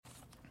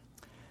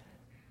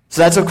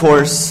So that's, of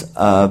course,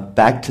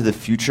 Back to the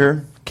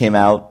Future. Came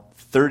out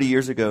 30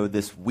 years ago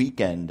this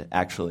weekend,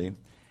 actually.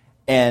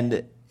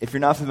 And if you're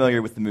not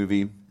familiar with the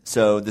movie,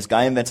 so this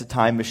guy invents a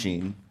time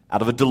machine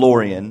out of a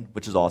DeLorean,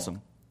 which is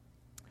awesome.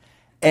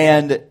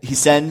 And he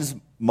sends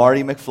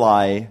Marty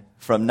McFly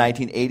from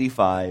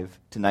 1985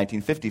 to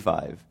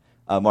 1955.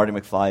 Marty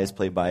McFly is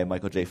played by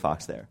Michael J.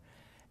 Fox there.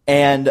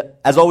 And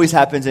as always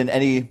happens in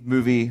any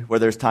movie where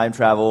there's time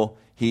travel,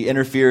 he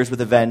interferes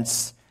with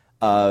events,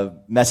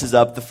 messes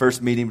up the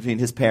first meeting between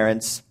his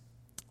parents.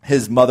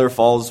 His mother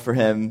falls for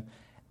him,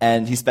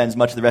 and he spends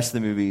much of the rest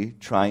of the movie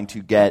trying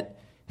to get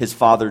his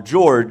father,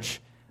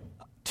 George,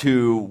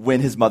 to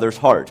win his mother's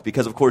heart.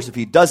 Because, of course, if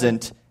he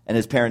doesn't and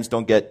his parents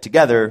don't get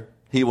together,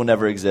 he will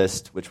never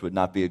exist, which would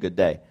not be a good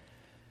day.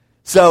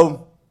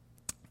 So,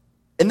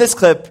 in this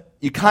clip,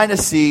 you kind of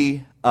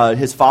see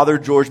his father,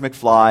 George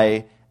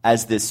McFly,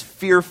 as this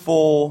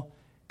fearful,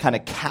 kind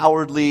of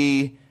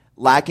cowardly,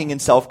 lacking in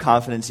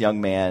self-confidence young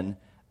man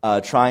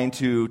trying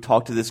to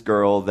talk to this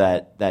girl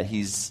that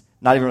he's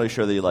not even really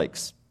sure that he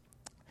likes.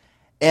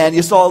 And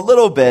you saw a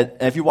little bit,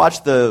 and if you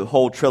watch the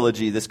whole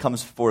trilogy, this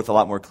comes forth a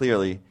lot more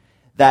clearly,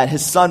 that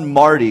his son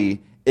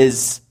Marty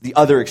is the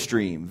other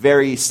extreme,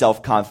 very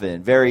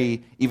self-confident,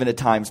 very, even at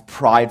times,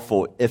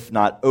 prideful, if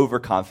not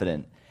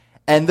overconfident.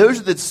 And those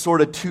are the sort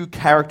of two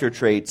character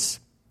traits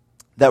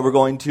that we're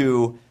going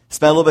to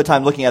spend a little bit of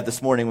time looking at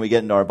this morning when we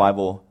get into our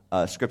Bible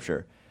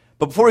scripture.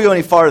 But before we go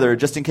any farther,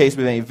 just in case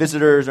we have any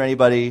visitors or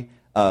anybody,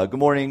 good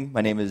morning.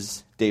 My name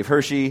is Dave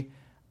Hershey.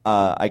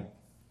 I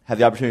have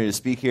the opportunity to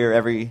speak here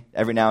every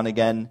now and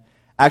again.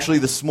 Actually,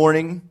 this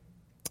morning,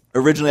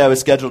 originally I was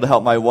scheduled to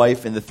help my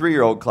wife in the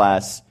 3-year-old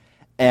class,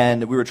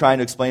 and we were trying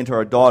to explain to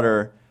our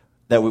daughter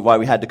why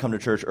we had to come to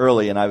church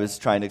early, and I was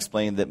trying to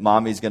explain that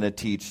mommy's going to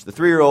teach the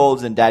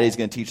 3-year-olds and daddy's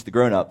going to teach the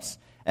grown-ups.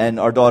 And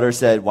our daughter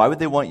said, "Why would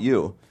they want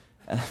you?"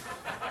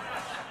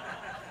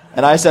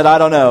 And I said, "I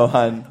don't know,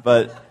 hon,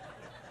 but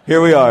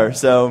here we are,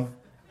 so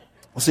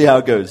we'll see how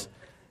it goes."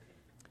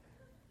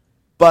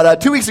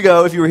 But 2 weeks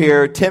ago, if you were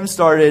here, Tim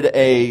started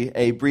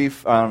a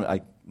brief,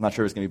 I'm not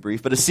sure it was going to be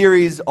brief, but a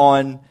series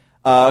on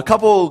a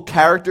couple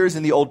characters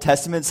in the Old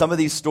Testament, some of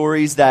these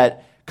stories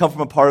that come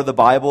from a part of the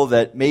Bible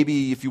that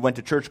maybe if you went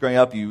to church growing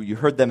up, you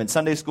heard them in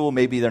Sunday school,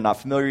 maybe they're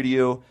not familiar to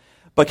you.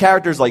 But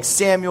characters like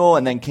Samuel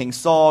and then King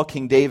Saul,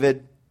 King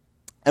David.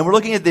 And we're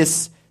looking at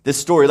this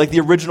story, like the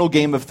original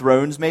Game of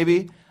Thrones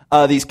maybe,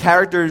 these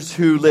characters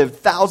who lived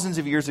thousands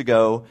of years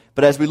ago,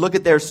 but as we look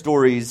at their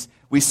stories,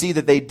 we see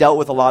that they dealt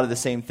with a lot of the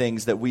same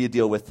things that we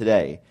deal with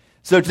today.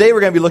 So today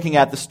we're going to be looking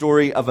at the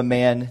story of a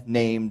man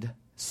named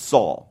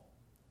Saul.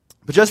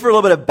 But just for a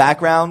little bit of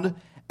background,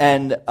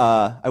 and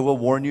I will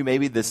warn you,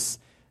 maybe this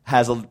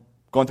has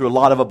gone through a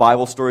lot of a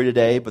Bible story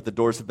today, but the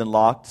doors have been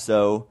locked,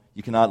 so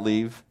you cannot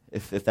leave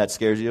if that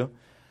scares you.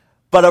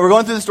 But we're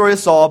going through the story of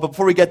Saul, but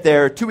before we get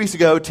there, 2 weeks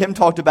ago, Tim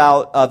talked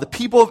about the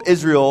people of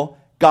Israel,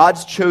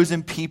 God's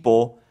chosen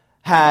people,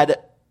 had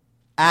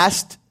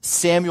asked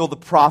Samuel the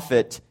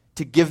prophet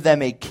to give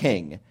them a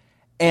king.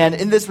 And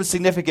this was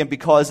significant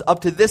because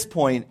up to this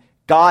point,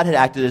 God had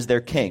acted as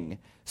their king.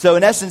 So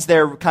in essence,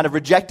 they're kind of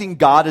rejecting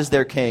God as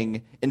their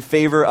king in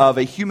favor of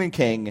a human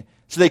king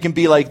so they can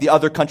be like the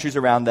other countries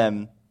around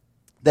them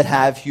that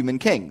have human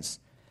kings.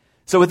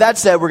 So with that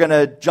said, we're going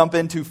to jump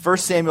into 1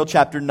 Samuel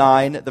chapter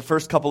 9, the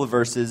first couple of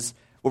verses,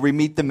 where we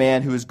meet the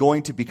man who is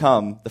going to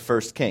become the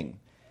first king.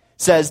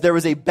 It says, "There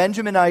was a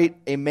Benjaminite,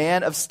 a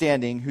man of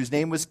standing, whose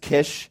name was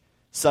Kish,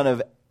 son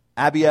of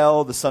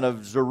Abiel, the son of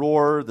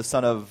Zeror, the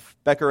son of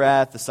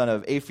Bechorath, the son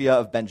of Aphiah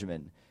of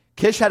Benjamin.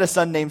 Kish had a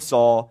son named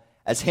Saul,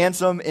 as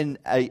handsome in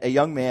a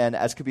young man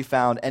as could be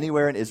found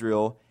anywhere in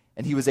Israel,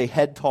 and he was a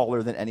head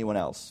taller than anyone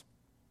else."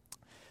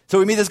 So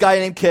we meet this guy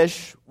named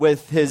Kish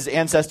with his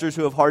ancestors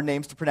who have hard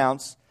names to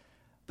pronounce,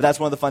 but that's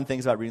one of the fun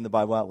things about reading the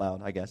Bible out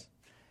loud, I guess.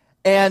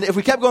 And if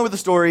we kept going with the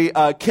story,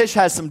 Kish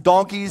has some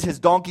donkeys. His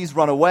donkeys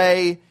run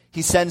away.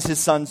 He sends his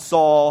son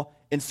Saul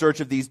in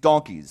search of these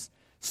donkeys.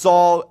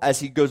 Saul, as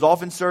he goes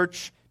off in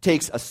search,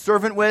 takes a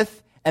servant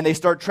with, and they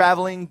start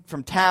traveling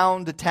from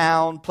town to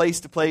town,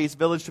 place to place,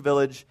 village to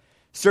village,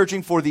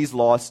 searching for these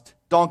lost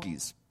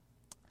donkeys.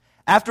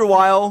 After a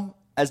while,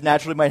 as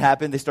naturally might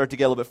happen, they start to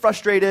get a little bit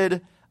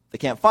frustrated. They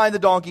can't find the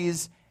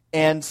donkeys,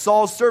 and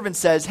Saul's servant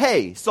says,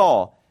 "Hey,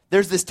 Saul,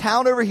 there's this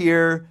town over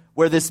here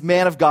where this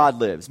man of God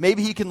lives.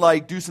 Maybe he can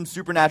do some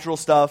supernatural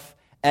stuff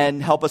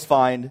and help us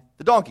find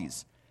the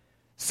donkeys."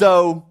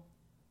 So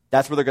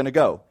that's where they're going to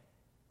go.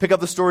 Pick up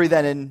the story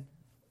then in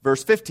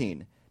verse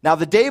 15. "Now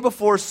the day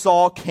before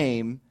Saul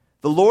came,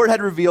 the Lord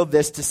had revealed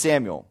this to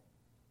Samuel."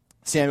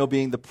 Samuel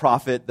being the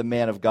prophet, the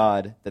man of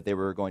God that they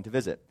were going to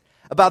visit.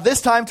 "About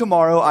this time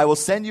tomorrow I will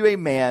send you a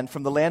man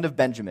from the land of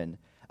Benjamin.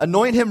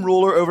 Anoint him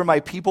ruler over my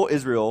people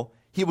Israel.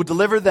 He will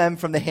deliver them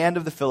from the hand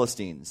of the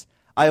Philistines.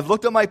 I have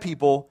looked at my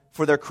people,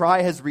 for their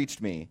cry has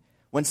reached me."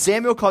 When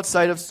Samuel caught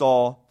sight of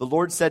Saul, the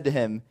Lord said to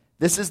him,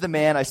 "This is the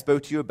man I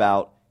spoke to you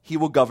about. He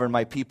will govern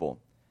my people."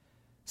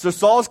 So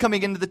Saul's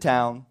coming into the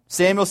town.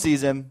 Samuel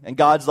sees him, and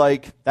God's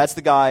like, "That's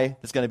the guy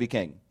that's going to be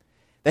king."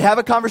 They have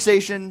a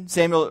conversation.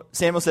 Samuel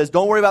says,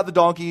 don't worry about the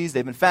donkeys.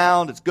 They've been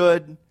found. It's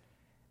good.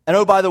 And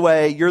oh, by the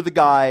way, you're the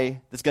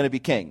guy that's going to be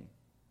king.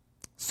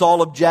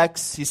 Saul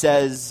objects. He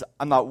says,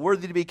 I'm not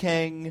worthy to be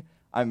king.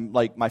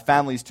 My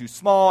family's too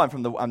small.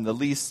 I'm the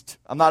least.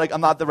 I'm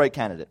not the right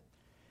candidate.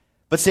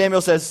 But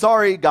Samuel says,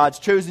 sorry, God's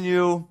chosen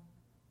you.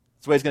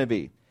 That's the way it's going to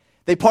be.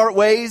 They part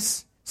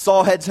ways.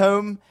 Saul heads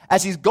home.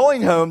 As he's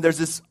going home, there's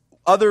this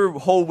other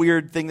whole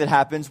weird thing that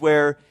happens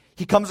where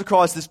he comes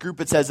across this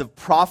group, it says, of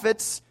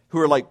prophets who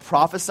are like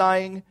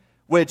prophesying,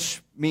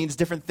 which means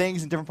different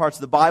things in different parts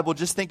of the Bible.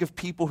 Just think of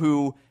people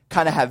who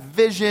kind of have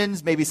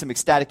visions, maybe some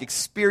ecstatic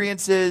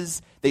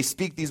experiences. They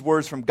speak these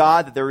words from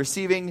God that they're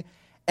receiving.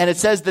 And it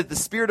says that the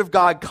Spirit of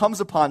God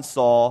comes upon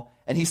Saul,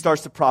 and he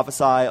starts to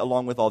prophesy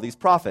along with all these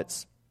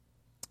prophets.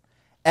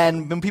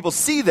 And when people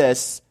see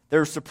this,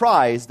 they're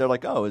surprised. They're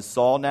like, oh, is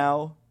Saul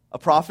now a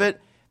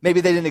prophet?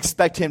 Maybe they didn't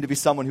expect him to be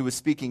someone who was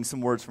speaking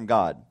some words from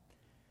God.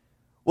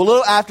 Well, a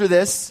little after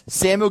this,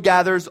 Samuel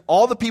gathers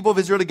all the people of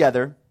Israel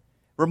together,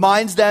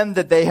 reminds them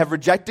that they have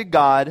rejected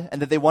God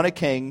and that they want a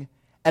king,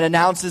 and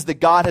announces that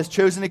God has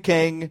chosen a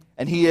king,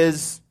 and he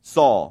is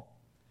Saul.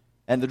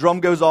 And the drum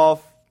goes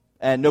off,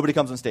 and nobody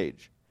comes on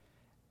stage.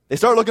 They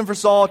start looking for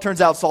Saul. It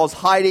turns out Saul's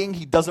hiding.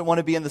 He doesn't want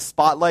to be in the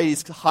spotlight.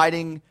 He's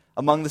hiding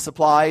among the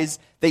supplies.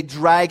 They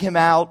drag him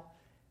out.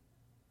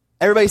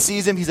 Everybody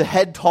sees him. He's a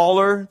head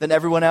taller than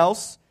everyone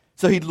else,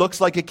 so he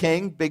looks like a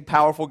king, big,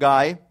 powerful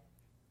guy.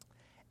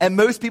 And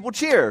most people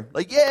cheer.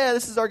 Like, yeah,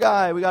 this is our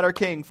guy. We got our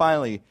king,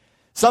 finally.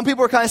 Some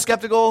people are kind of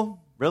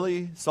skeptical.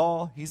 Really?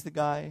 Saul? He's the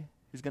guy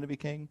who's going to be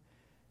king?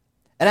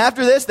 And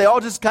after this, they all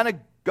just kind of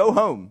go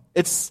home.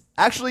 It's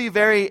actually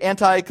very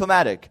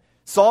anticlimactic.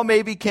 Saul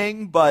may be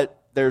king,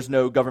 but there's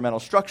no governmental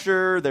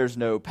structure. There's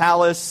no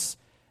palace.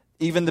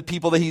 Even the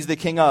people that he's the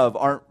king of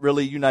aren't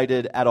really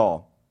united at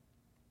all.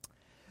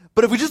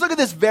 But if we just look at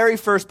this very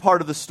first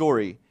part of the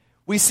story,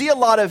 we see a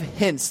lot of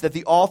hints that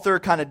the author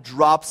kind of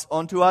drops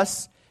onto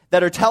us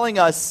that are telling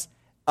us,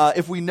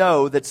 if we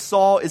know, that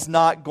Saul is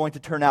not going to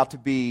turn out to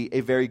be a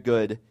very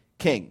good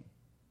king.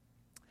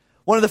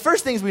 One of the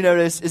first things we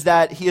notice is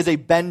that he is a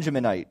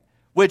Benjaminite,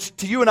 which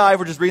to you and I, if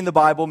we're just reading the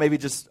Bible, maybe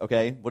just,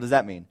 okay, what does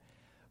that mean?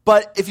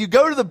 But if you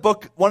go to the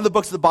book, one of the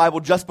books of the Bible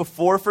just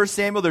before 1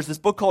 Samuel, there's this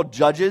book called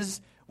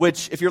Judges,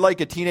 which if you're like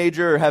a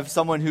teenager or have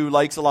someone who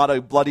likes a lot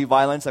of bloody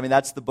violence, I mean,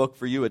 that's the book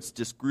for you. It's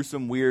just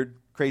gruesome, weird,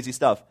 crazy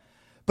stuff.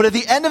 But at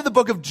the end of the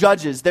book of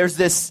Judges, there's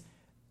this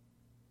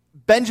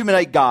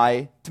Benjaminite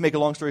guy, to make a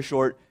long story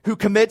short, who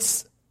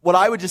commits what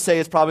I would just say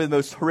is probably the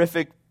most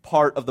horrific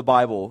part of the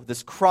Bible,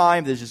 this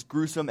crime that is just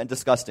gruesome and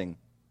disgusting.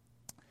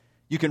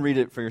 You can read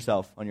it for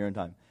yourself on your own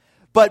time.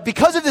 But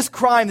because of this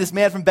crime this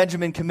man from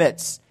Benjamin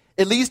commits,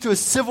 it leads to a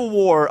civil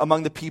war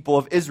among the people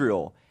of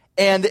Israel.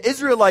 And the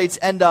Israelites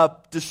end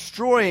up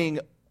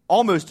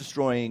almost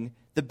destroying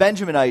the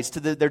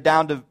Benjaminites they're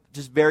down to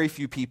just very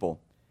few people.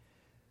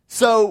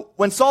 So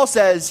when Saul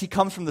says he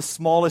comes from the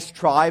smallest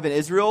tribe in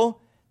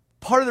Israel,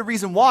 part of the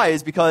reason why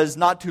is because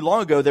not too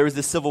long ago there was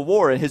this civil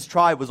war and his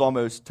tribe was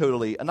almost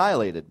totally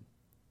annihilated.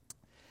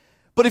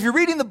 But if you're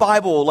reading the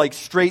Bible like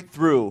straight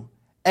through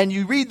and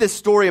you read this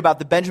story about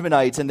the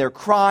Benjaminites and their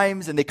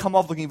crimes and they come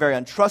off looking very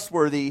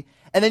untrustworthy,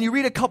 and then you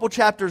read a couple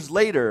chapters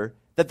later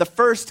that the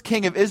first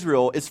king of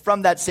Israel is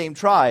from that same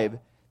tribe,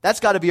 that's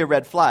got to be a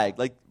red flag.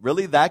 Like,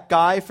 really, that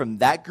guy from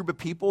that group of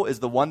people is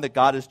the one that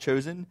God has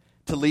chosen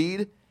to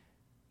lead?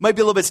 Might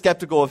be a little bit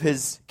skeptical of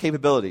his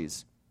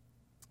capabilities.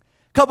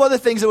 A couple other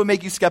things that would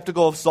make you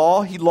skeptical of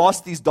Saul. He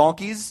lost these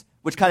donkeys,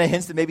 which kind of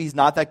hints that maybe he's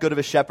not that good of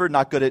a shepherd,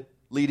 not good at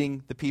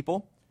leading the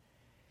people.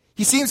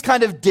 He seems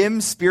kind of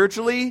dim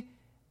spiritually.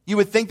 You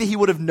would think that he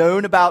would have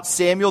known about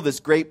Samuel, this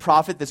great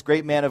prophet, this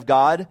great man of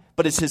God,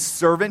 but it's his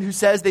servant who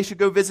says they should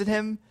go visit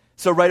him.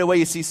 So right away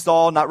you see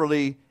Saul not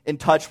really in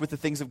touch with the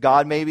things of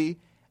God maybe.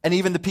 And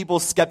even the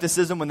people's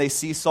skepticism when they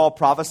see Saul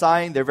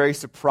prophesying, they're very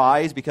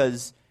surprised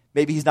because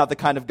maybe he's not the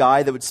kind of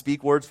guy that would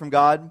speak words from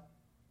God.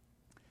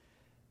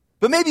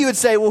 But maybe you would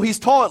say, well, he's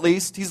tall at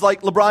least. He's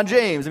like LeBron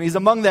James. I mean, he's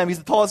among them. He's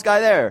the tallest guy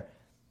there.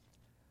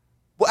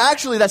 Well,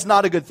 actually, that's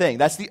not a good thing.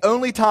 That's the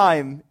only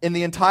time in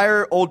the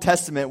entire Old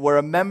Testament where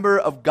a member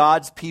of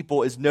God's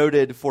people is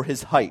noted for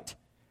his height.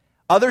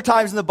 Other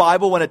times in the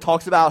Bible when it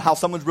talks about how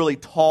someone's really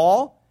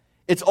tall,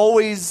 it's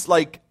always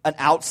like an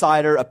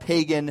outsider, a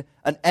pagan,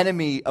 an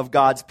enemy of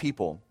God's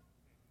people.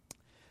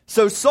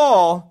 So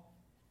Saul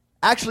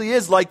actually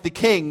is like the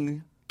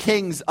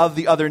kings of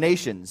the other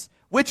nations,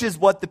 which is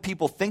what the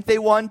people think they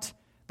want,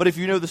 but if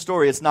you know the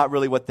story, it's not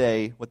really what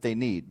they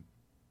need.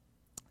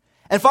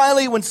 And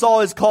finally, when Saul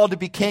is called to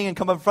be king and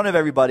come in front of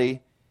everybody,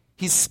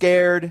 he's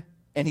scared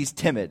and he's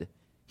timid.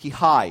 He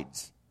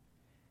hides.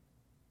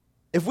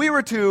 If we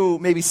were to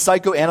maybe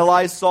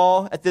psychoanalyze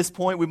Saul at this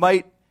point, we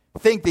might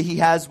think that he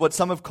has what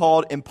some have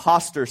called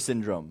imposter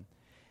syndrome.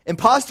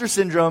 Imposter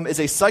syndrome is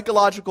a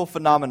psychological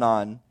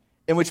phenomenon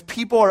in which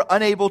people are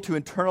unable to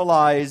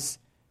internalize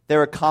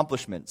their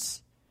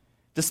accomplishments.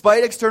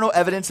 Despite external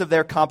evidence of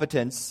their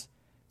competence,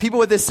 people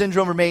with this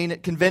syndrome remain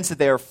convinced that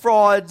they are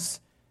frauds,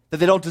 that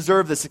they don't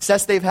deserve the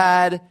success they've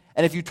had,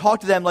 And if you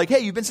talk to them like, hey,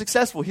 you've been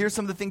successful, here's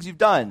some of the things you've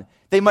done,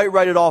 they might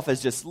write it off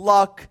as just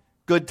luck,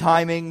 good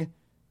timing,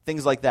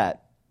 things like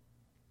that.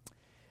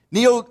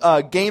 Neil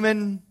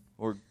Gaiman,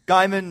 or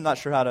Gaiman, not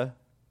sure how to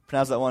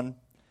pronounce that one.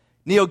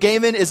 Neil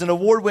Gaiman is an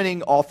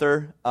award-winning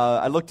author.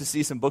 I looked to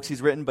see some books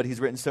he's written, but he's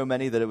written so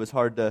many that it was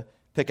hard to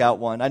pick out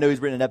one. I know he's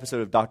written an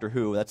episode of Doctor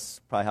Who. That's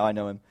probably how I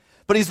know him.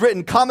 But he's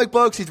written comic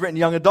books, he's written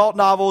young adult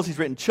novels, he's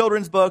written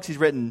children's books, he's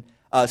written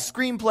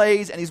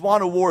screenplays, and he's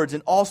won awards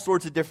in all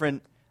sorts of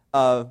different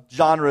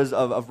genres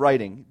of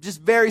writing.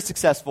 Just very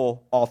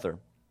successful author.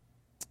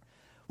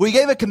 Well, he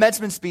gave a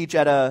commencement speech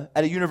at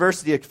a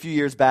university a few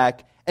years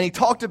back, and he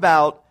talked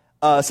about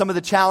some of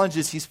the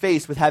challenges he's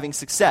faced with having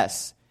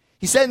success.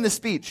 He said in the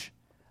speech,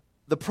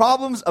 "The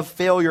problems of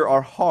failure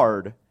are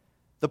hard.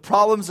 The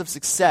problems of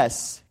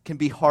success can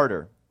be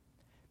harder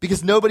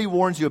because nobody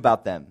warns you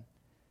about them.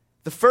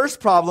 The first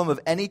problem of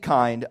any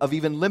kind of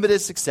even limited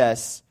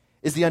success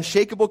is the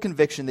unshakable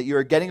conviction that you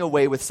are getting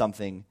away with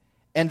something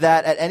and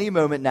that at any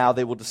moment now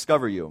they will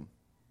discover you.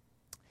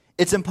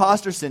 It's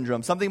imposter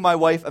syndrome, something my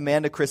wife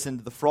Amanda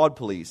christened the fraud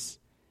police.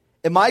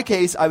 In my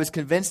case, I was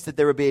convinced that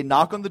there would be a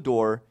knock on the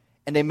door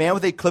and a man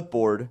with a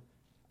clipboard,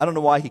 I don't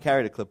know why he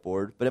carried a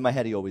clipboard, but in my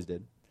head he always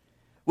did,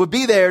 would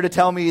be there to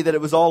tell me that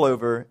it was all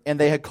over and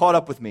they had caught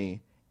up with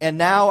me, and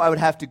now I would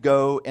have to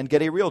go and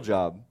get a real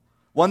job,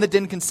 one that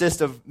didn't consist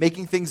of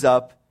making things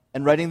up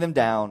and writing them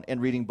down and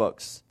reading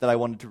books that I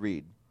wanted to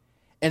read.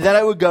 And then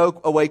I would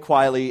go away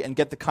quietly and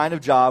get the kind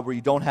of job where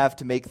you don't have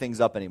to make things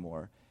up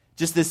anymore.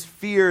 Just this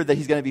fear that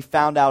he's going to be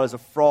found out as a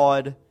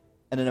fraud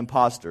and an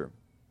imposter."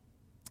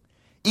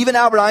 Even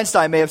Albert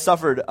Einstein may have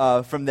suffered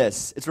from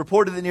this. It's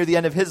reported that near the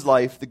end of his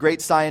life, the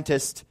great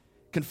scientist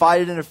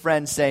confided in a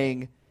friend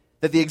saying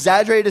that the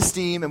exaggerated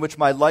esteem in which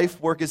my life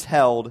work is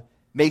held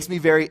makes me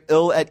very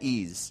ill at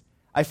ease.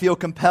 I feel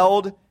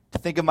compelled to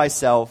think of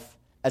myself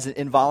as an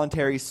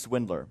involuntary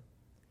swindler.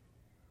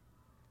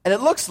 And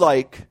it looks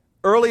like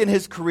early in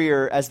his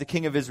career as the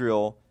king of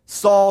Israel,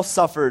 Saul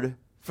suffered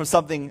from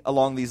something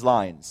along these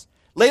lines.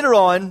 Later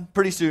on,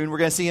 pretty soon, we're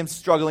going to see him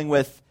struggling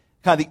with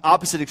kind of the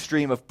opposite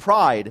extreme of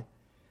pride.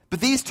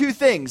 But these two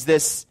things,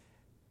 this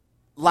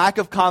lack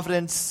of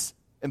confidence,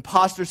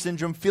 imposter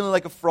syndrome, feeling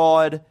like a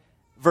fraud,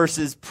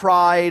 versus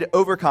pride,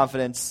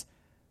 overconfidence,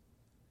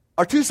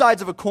 are two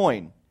sides of a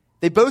coin.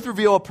 They both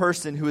reveal a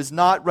person who is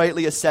not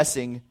rightly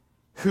assessing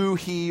who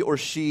he or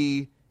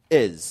she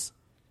is.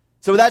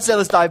 So with that said,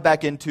 let's dive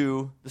back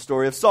into the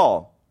story of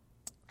Saul.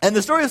 And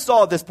the story of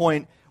Saul at this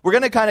point, we're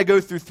going to kind of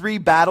go through 3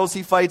 battles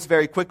he fights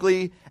very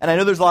quickly. And I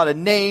know there's a lot of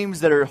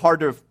names that are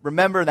hard to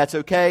remember, and that's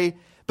okay.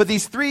 But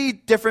these 3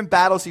 different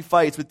battles he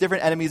fights with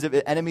different enemies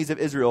of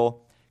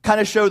Israel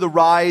kind of show the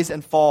rise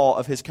and fall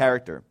of his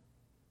character.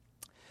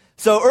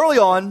 So early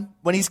on,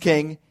 when he's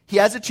king, he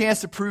has a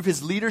chance to prove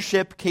his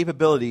leadership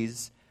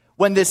capabilities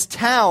when this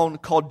town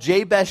called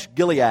Jabesh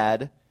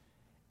Gilead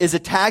is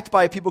attacked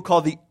by people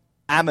called the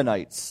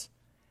Ammonites.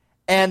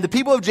 And the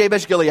people of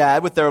Jabesh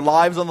Gilead, with their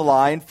lives on the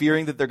line,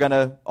 fearing that they're going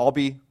to all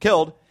be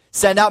killed,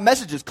 send out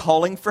messages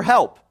calling for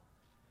help.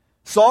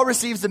 Saul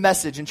receives the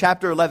message in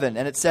chapter 11,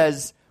 and it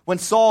says, "When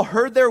Saul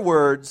heard their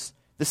words,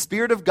 the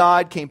Spirit of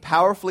God came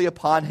powerfully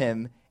upon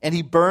him, and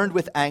he burned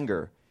with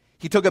anger.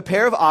 He took a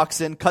pair of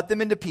oxen, cut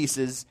them into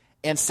pieces,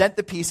 and sent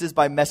the pieces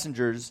by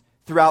messengers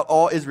throughout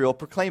all Israel,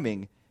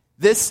 proclaiming,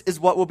 'This is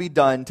what will be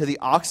done to the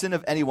oxen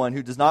of anyone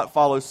who does not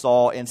follow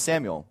Saul and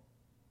Samuel.'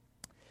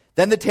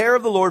 Then the terror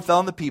of the Lord fell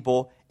on the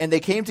people, and they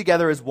came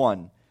together as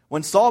one.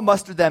 When Saul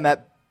mustered them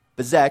at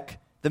Bezek,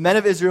 the men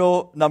of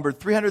Israel numbered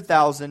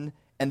 300,000,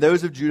 and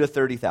those of Judah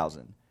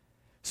 30,000.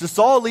 So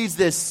Saul leads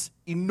this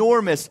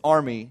enormous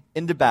army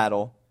into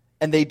battle,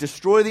 and they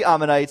destroy the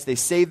Ammonites. They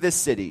save this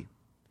city.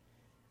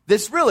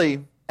 This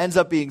really ends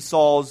up being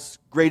Saul's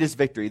greatest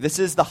victory. This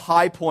is the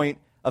high point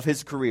of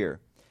his career.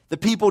 The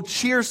people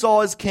cheer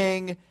Saul as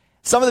king.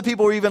 Some of the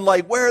people were even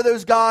like, "Where are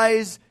those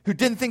guys who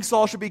didn't think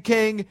Saul should be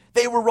king?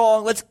 They were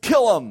wrong. Let's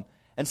kill them."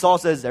 And Saul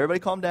says, "Everybody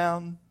calm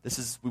down.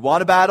 We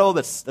want a battle.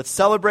 Let's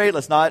celebrate.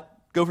 Let's not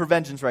go for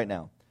vengeance right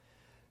now."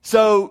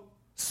 So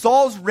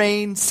Saul's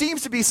reign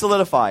seems to be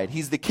solidified.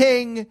 He's the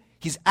king.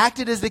 He's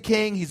acted as the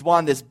king. He's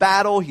won this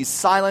battle. He's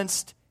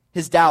silenced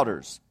his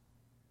doubters.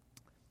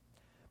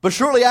 But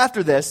shortly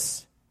after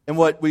this, in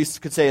what we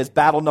could say is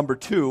battle number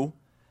 2,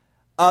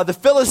 the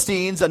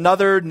Philistines,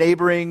 another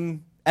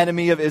neighboring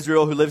enemy of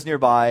Israel who lives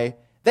nearby,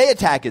 they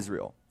attack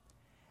Israel.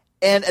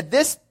 And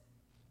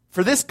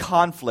for this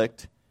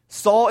conflict,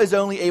 Saul is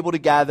only able to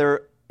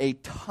gather a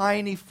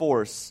tiny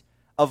force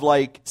of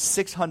like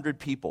 600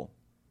 people.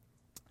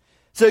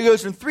 So he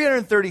goes from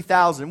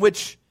 330,000,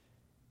 which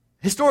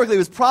historically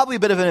was probably a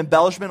bit of an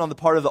embellishment on the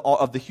part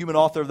of the human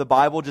author of the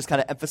Bible, just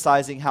kind of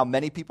emphasizing how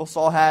many people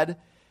Saul had.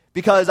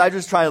 Because I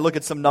just try to look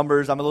at some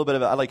numbers. I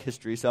like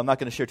history, so I'm not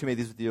going to share too many of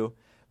these with you.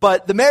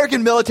 But the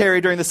American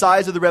military during the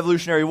size of the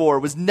Revolutionary War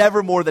was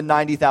never more than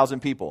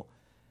 90,000 people.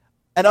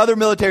 And other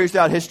militaries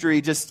throughout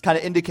history just kind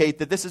of indicate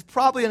that this is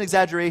probably an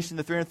exaggeration,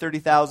 the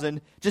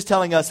 330,000, just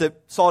telling us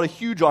that Saul had a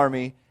huge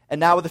army,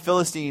 and now with the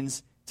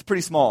Philistines, it's a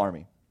pretty small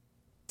army.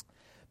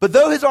 But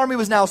though his army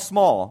was now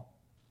small,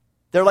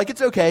 they're like,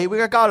 it's okay, we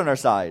got God on our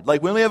side.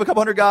 Like, we only have a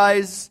couple hundred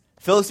guys,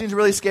 Philistines are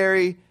really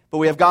scary, but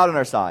we have God on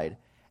our side.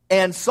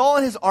 And Saul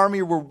and his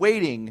army were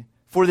waiting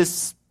for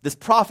this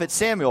prophet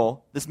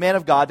Samuel, this man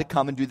of God, to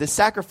come and do this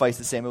sacrifice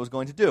that Samuel was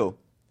going to do.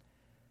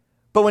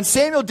 But when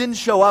Samuel didn't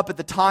show up at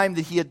the time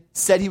that he had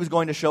said he was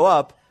going to show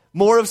up,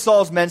 more of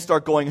Saul's men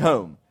start going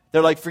home.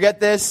 They're like, forget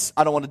this,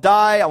 I don't want to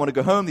die, I want to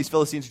go home, these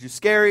Philistines are too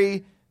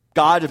scary,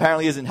 God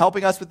apparently isn't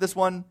helping us with this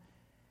one.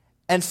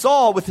 And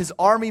Saul, with his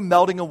army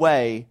melting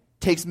away,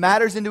 takes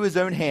matters into his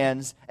own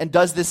hands and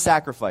does this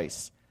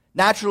sacrifice.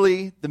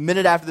 Naturally, the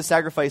minute after the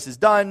sacrifice is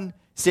done,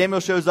 Samuel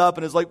shows up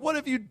and is like, what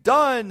have you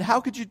done? How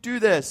could you do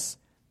this?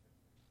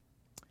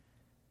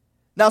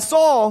 Now,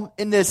 Saul,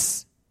 in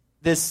this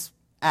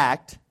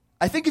act,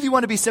 I think if you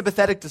want to be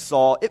sympathetic to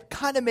Saul, it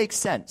kind of makes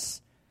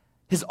sense.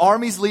 His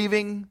army's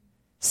leaving,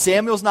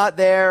 Samuel's not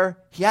there,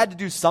 he had to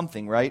do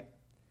something, right?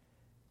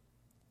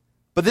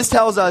 But this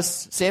tells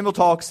us, Samuel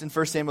talks in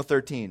 1 Samuel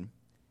 13.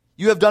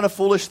 You have done a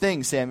foolish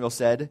thing, Samuel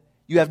said.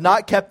 You have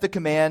not kept the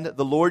command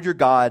the Lord your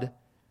God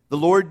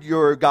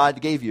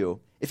gave you.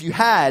 If you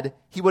had,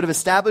 he would have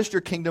established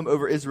your kingdom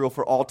over Israel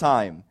for all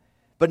time.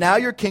 But now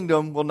your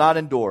kingdom will not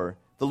endure.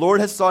 The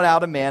Lord has sought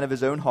out a man of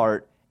his own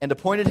heart and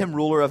appointed him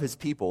ruler of his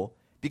people,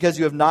 because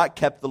you have not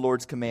kept the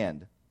Lord's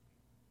command.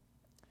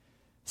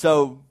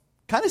 So,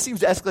 kind of seems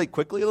to escalate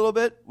quickly a little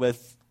bit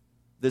with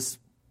this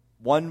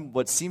one,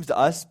 what seems to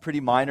us pretty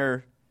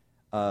minor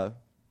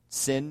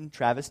sin,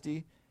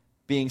 travesty,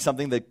 being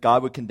something that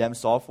God would condemn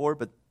Saul for,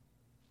 but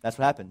that's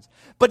what happens.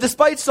 But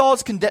despite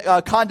Saul's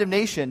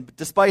condemnation,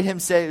 despite him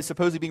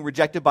supposedly being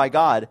rejected by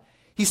God,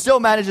 he still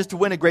manages to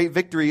win a great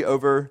victory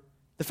over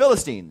the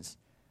Philistines.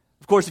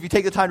 Of course, if you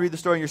take the time to read the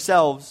story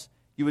yourselves,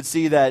 you would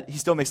see that he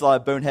still makes a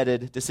lot of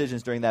boneheaded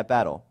decisions during that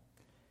battle.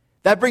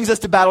 That brings us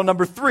to battle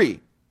number 3,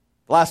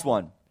 the last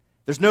one.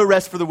 There's no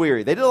rest for the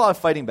weary. They did a lot of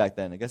fighting back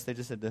then. I guess they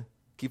just had to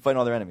keep fighting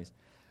all their enemies.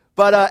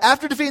 But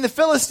after defeating the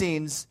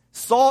Philistines,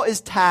 Saul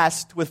is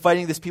tasked with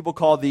fighting this people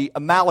called the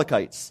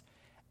Amalekites.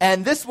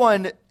 And this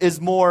one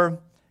is more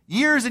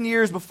years and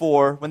years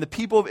before, when the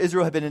people of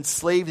Israel had been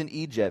enslaved in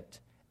Egypt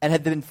and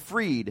had been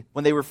freed.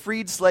 When they were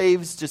freed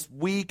slaves, just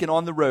weak and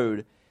on the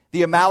road,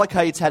 the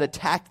Amalekites had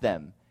attacked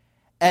them.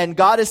 And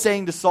God is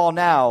saying to Saul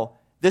now,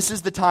 this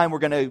is the time we're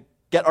going to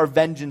get our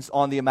vengeance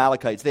on the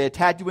Amalekites. They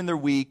attacked you when they're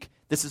weak.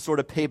 This is sort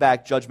of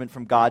payback judgment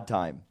from God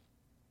time.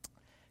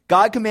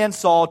 God commands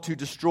Saul to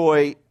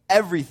destroy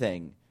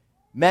everything,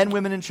 men,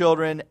 women, and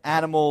children,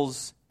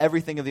 animals,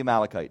 everything of the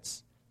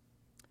Amalekites.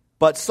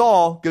 But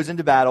Saul goes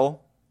into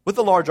battle with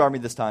a large army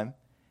this time,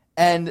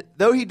 and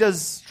though he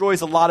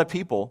destroys a lot of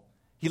people,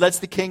 he lets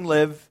the king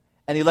live,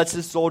 and he lets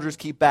his soldiers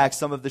keep back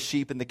some of the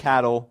sheep and the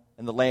cattle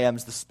and the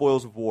lambs, the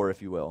spoils of war,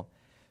 if you will.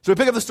 So we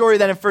pick up the story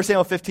then in 1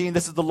 Samuel 15.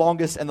 This is the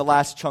longest and the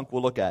last chunk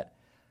we'll look at.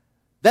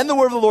 Then the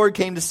word of the Lord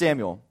came to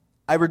Samuel.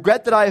 I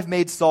regret that I have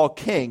made Saul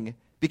king,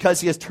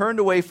 because he has turned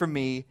away from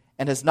me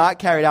and has not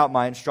carried out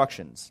my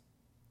instructions.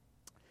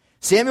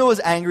 Samuel was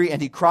angry, and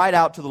he cried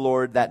out to the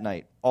Lord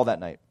all that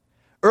night.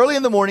 Early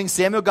in the morning,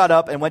 Samuel got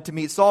up and went to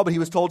meet Saul, but he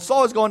was told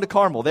Saul is going to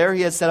Carmel. There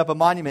he has set up a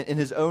monument in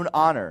his own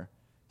honor.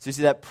 So you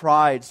see that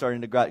pride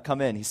starting to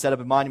come in. He set up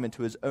a monument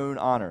to his own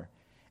honor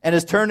and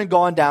has turned and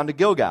gone down to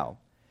Gilgal.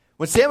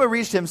 When Samuel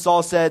reached him,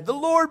 Saul said, "The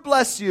Lord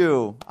bless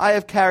you. I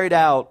have carried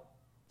out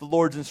the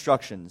Lord's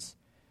instructions."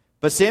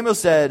 But Samuel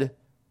said,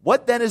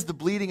 "What then is the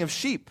bleating of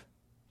sheep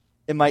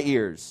in my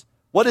ears?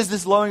 What is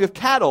this lowing of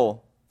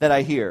cattle that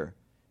I hear?"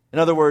 In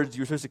other words,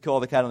 you were supposed to kill all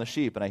the cattle and the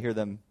sheep, and I hear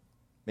them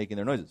making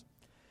their noises.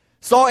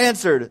 Saul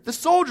answered, "The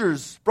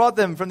soldiers brought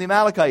them from the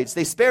Amalekites.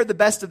 They spared the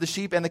best of the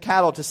sheep and the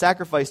cattle to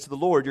sacrifice to the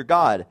Lord your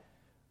God."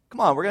 Come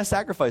on, we're going to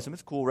sacrifice them.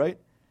 It's cool, right?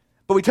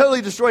 "But we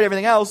totally destroyed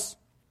everything else."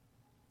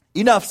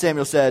 "Enough,"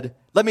 Samuel said.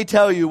 "Let me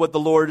tell you what the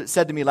Lord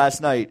said to me last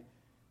night."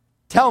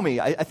 "Tell me."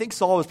 I think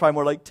Saul was probably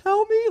more like,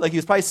 "Tell me." Like he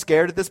was probably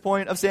scared at this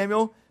point of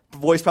Samuel. The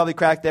voice probably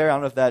cracked there. I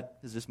don't know if that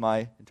is just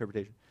my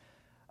interpretation.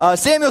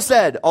 Samuel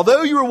said,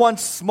 "Although you were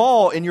once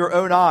small in your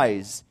own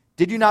eyes,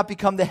 did you not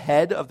become the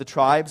head of the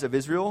tribes of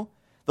Israel?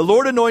 The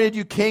Lord anointed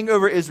you king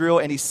over Israel,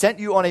 and he sent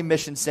you on a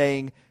mission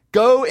saying,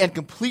 'Go and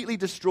completely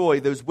destroy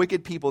those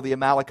wicked people, the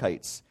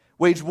Amalekites.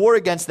 Wage war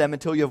against them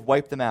until you have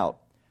wiped them out.'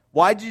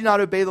 Why did you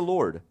not obey the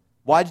Lord?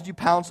 Why did you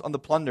pounce on the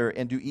plunder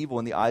and do evil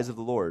in the eyes of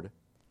the Lord?"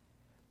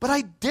 "But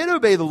I did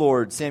obey the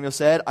Lord," Samuel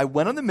said. "I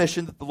went on the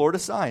mission that the Lord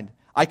assigned.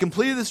 I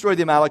completely destroyed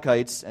the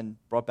Amalekites and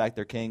brought back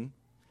their king.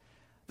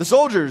 The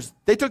soldiers,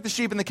 they took the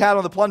sheep and the cattle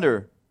and the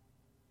plunder,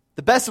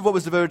 the best of what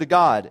was devoted to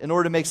God, in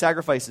order to make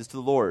sacrifices to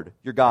the Lord,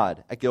 your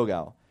God, at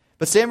Gilgal."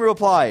 But Samuel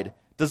replied,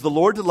 "Does the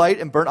Lord delight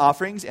in burnt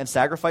offerings and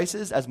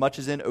sacrifices as much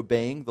as in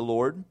obeying the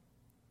Lord?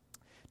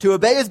 To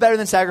obey is better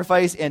than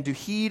sacrifice, and to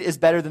heed is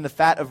better than the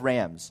fat of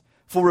rams.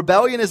 For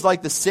rebellion is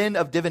like the sin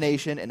of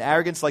divination, and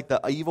arrogance like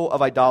the evil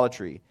of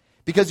idolatry.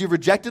 Because you've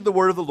rejected the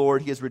word of the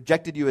Lord, he has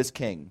rejected you as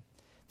king."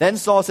 Then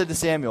Saul said to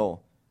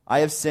Samuel, "I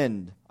have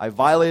sinned. I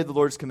violated the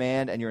Lord's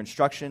command and your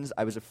instructions.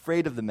 I was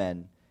afraid of the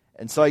men,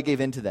 and so I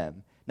gave in to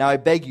them. Now I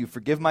beg you,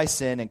 forgive my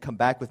sin and come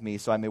back with me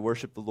so I may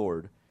worship the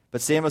Lord.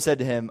 But Samuel said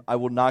to him, I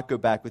will not go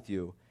back with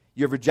you.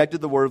 You have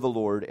rejected the word of the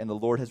Lord, and the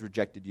Lord has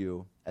rejected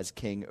you as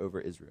king over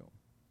Israel.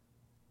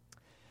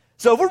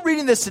 So if we're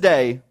reading this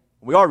today,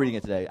 we are reading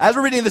it today, as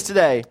we're reading this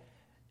today,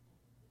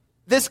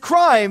 this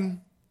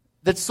crime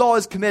that Saul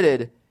has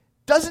committed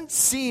doesn't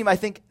seem, I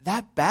think,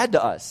 that bad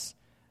to us.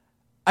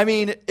 I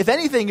mean, if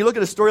anything, you look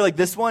at a story like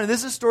this one, and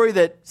this is a story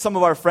that some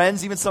of our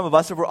friends, even some of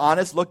us, if we're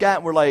honest, look at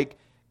and we're like,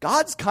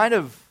 God's kind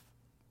of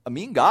a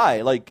mean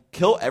guy. Like,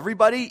 kill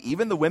everybody,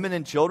 even the women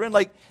and children.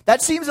 Like,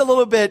 that seems a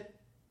little bit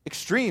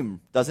extreme,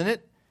 doesn't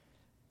it?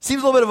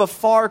 Seems a little bit of a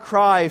far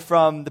cry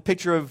from the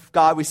picture of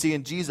God we see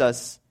in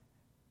Jesus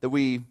that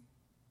we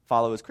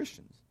follow as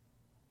Christians.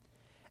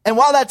 And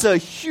while that's a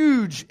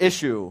huge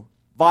issue,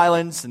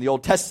 violence in the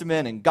Old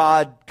Testament and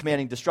God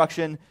commanding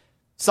destruction,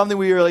 something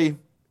we really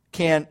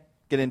can't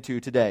get into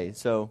today.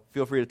 So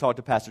feel free to talk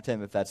to Pastor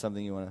Tim if that's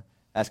something you want to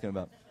ask him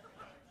about.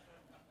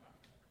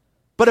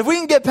 But if we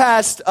can get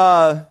past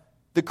the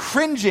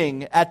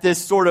cringing at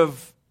this sort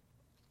of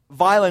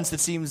violence that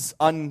seems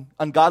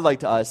ungodlike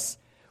to us,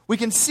 we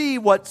can see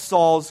what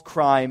Saul's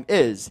crime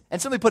is.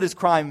 And simply put, his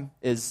crime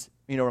is,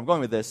 you know where I'm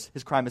going with this,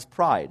 his crime is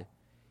pride.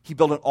 He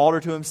built an altar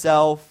to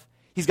himself.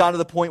 He's gotten to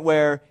the point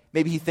where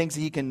maybe he thinks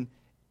that he can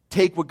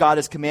take what God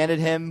has commanded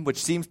him,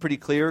 which seems pretty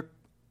clear,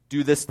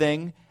 do this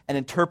thing, and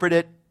interpret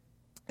it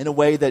in a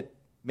way that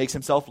makes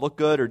himself look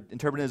good or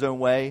interpret it in his own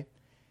way.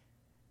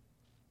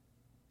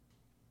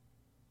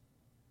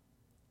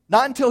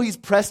 Not until he's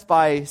pressed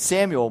by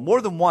Samuel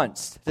more than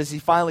once does he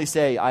finally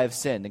say, I have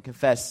sinned, and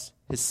confess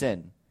his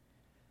sin.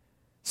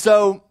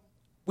 So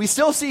we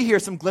still see here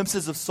some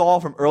glimpses of Saul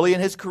from early in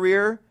his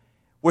career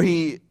where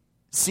he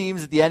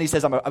seems at the end, he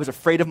says, I was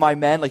afraid of my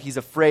men, like he's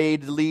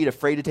afraid to lead,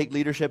 afraid to take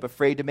leadership,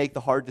 afraid to make the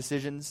hard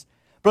decisions.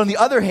 But on the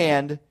other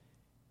hand,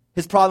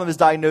 his problem is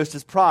diagnosed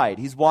as pride.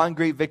 He's won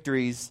great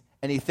victories,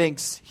 and he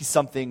thinks he's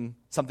something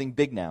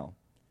big now.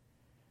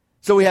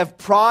 So we have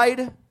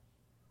pride,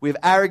 we have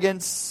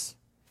arrogance,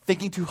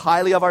 thinking too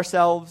highly of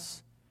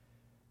ourselves.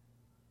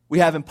 We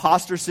have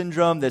imposter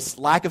syndrome, this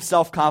lack of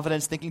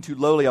self-confidence, thinking too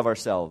lowly of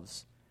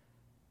ourselves.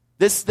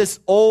 This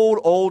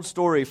old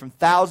story from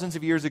thousands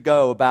of years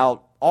ago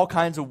about all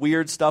kinds of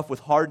weird stuff with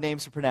hard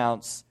names to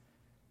pronounce,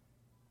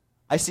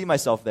 I see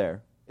myself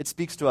there. It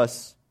speaks to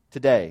us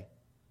today.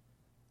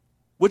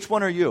 Which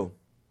one are you?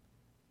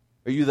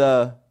 Are you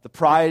the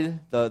pride,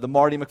 the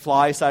Marty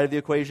McFly side of the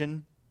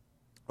equation?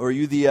 Or are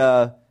you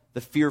the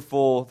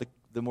fearful,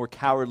 the more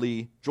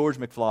cowardly George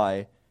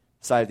McFly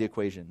side of the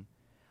equation?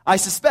 I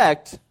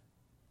suspect,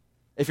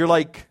 if you're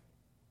like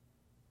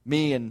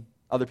me and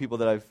other people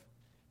that I've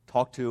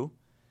talked to,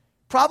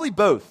 probably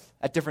both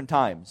at different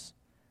times.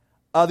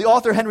 The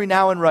author Henry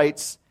Nouwen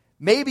writes,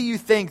 maybe you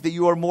think that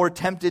you are more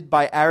tempted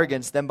by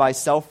arrogance than by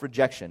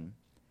self-rejection.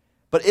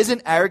 But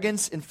isn't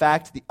arrogance, in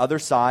fact, the other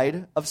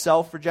side of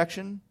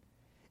self-rejection?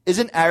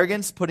 Isn't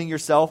arrogance putting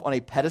yourself on a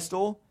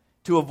pedestal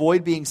to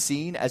avoid being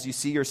seen as you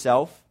see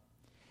yourself?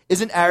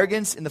 Isn't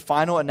arrogance, in the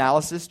final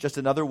analysis, just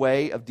another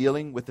way of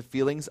dealing with the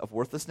feelings of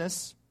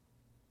worthlessness?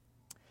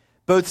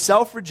 Both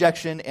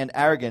self-rejection and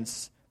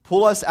arrogance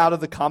pull us out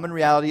of the common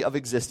reality of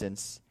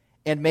existence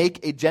and make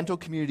a gentle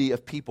community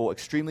of people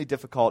extremely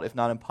difficult, if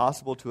not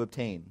impossible, to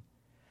obtain.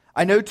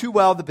 I know too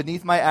well that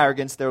beneath my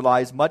arrogance there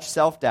lies much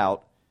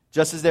self-doubt,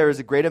 just as there is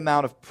a great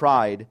amount of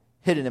pride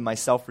hidden in my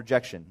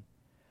self-rejection.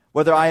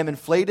 Whether I am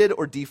inflated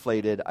or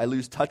deflated, I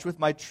lose touch with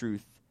my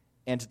truth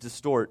and to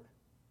distort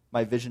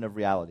my vision of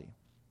reality.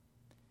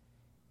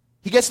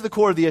 He gets to the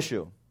core of the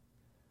issue.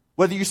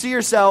 Whether you see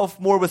yourself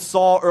more with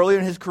Saul earlier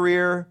in his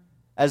career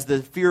as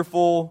the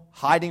fearful,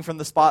 hiding from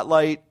the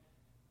spotlight,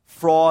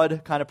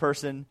 fraud kind of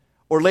person,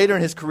 or later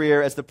in his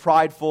career as the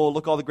prideful,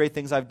 look all the great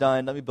things I've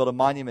done, let me build a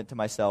monument to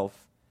myself.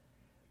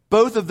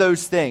 Both of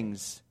those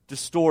things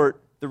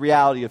distort the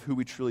reality of who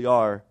we truly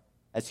are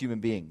as human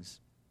beings.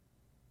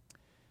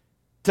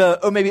 To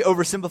maybe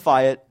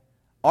oversimplify it,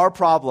 our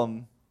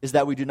problem is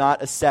that we do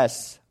not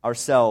assess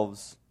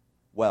ourselves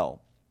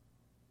well.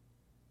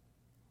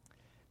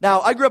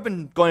 Now, I grew up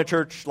going to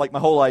church like my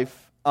whole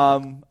life. I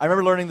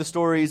remember learning the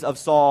stories of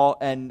Saul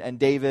and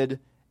David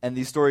and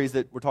these stories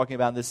that we're talking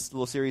about in this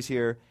little series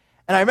here.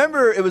 And I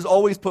remember it was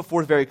always put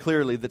forth very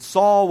clearly that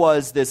Saul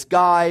was this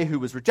guy who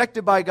was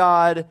rejected by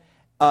God,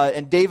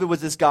 and David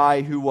was this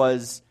guy who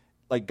was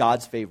like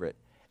God's favorite.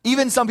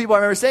 Even some people I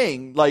remember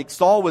saying, like,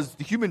 Saul was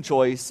the human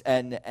choice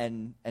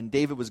and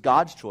David was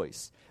God's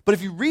choice. But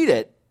if you read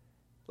it,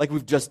 like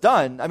we've just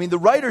done, I mean, the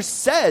writer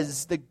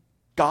says that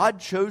God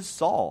chose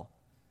Saul,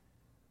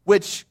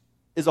 which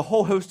is a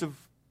whole host of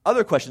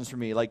other questions for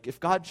me. Like, if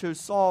God chose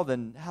Saul,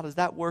 then how does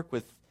that work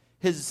with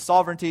his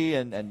sovereignty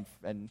and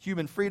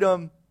human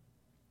freedom?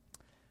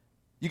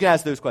 You can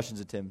ask those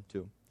questions of Tim,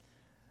 too.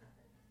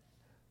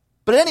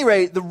 But at any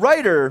rate, the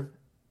writer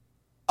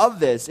of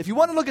this, if you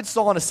want to look at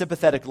Saul in a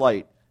sympathetic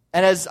light,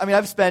 and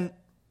I've spent a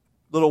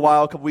little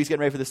while, a couple weeks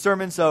getting ready for this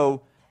sermon,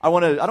 so I don't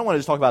want to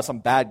just talk about some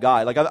bad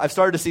guy. Like, I've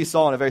started to see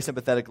Saul in a very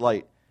sympathetic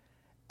light.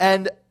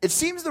 And it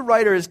seems the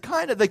writer is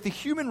kind of, like the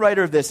human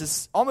writer of this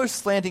is almost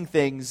slanting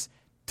things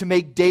to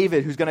make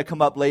David, who's going to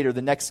come up later,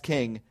 the next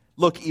king,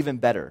 look even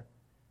better.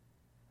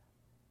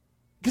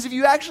 Because if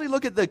you actually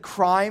look at the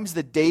crimes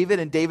that David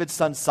and David's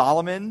son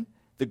Solomon,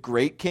 the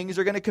great kings,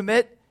 are going to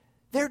commit,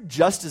 they're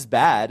just as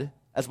bad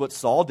as what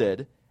Saul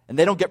did, and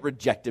they don't get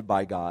rejected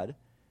by God.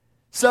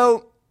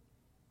 So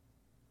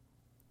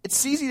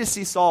it's easy to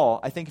see Saul,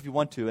 I think, if you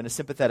want to, in a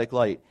sympathetic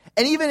light.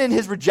 And even in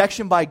his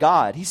rejection by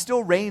God, he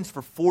still reigns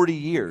for 40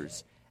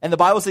 years. And the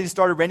Bible says he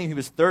started reigning when he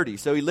was 30,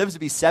 so he lives to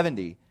be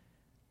 70.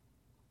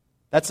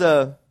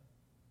 For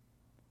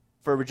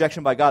a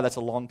rejection by God, that's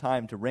a long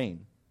time to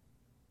reign.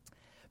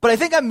 But I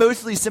think I'm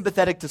mostly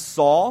sympathetic to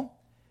Saul,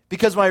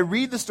 because when I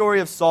read the story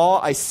of Saul,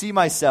 I see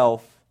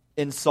myself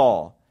in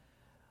Saul.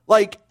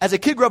 Like, as a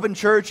kid grew up in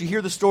church, you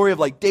hear the story of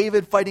like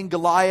David fighting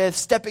Goliath,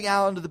 stepping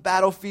out into the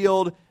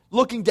battlefield,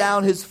 looking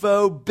down his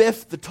foe,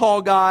 Biff, the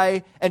tall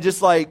guy, and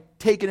just like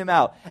taking him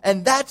out.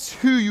 And that's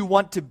who you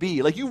want to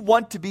be. Like, you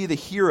want to be the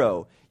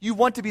hero. You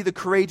want to be the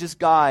courageous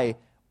guy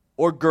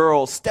or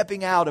girl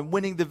stepping out and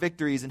winning the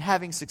victories and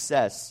having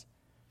success.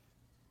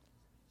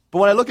 But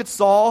when I look at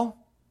Saul,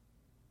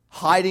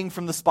 hiding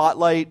from the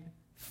spotlight,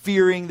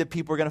 fearing that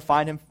people are going to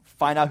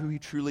find out who he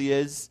truly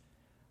is,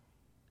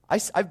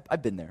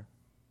 I've been there.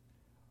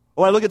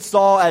 When I look at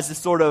Saul as this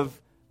sort of,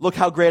 look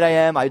how great I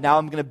am, now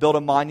I'm going to build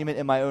a monument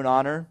in my own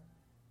honor,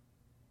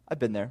 I've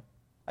been there.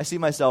 I see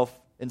myself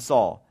in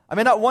Saul. I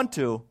may not want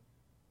to,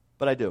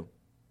 but I do.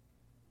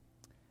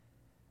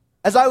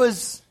 As I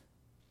was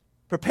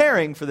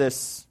preparing for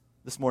this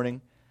morning,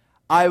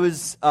 I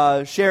was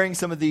sharing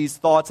some of these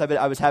thoughts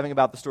I was having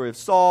about the story of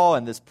Saul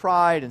and this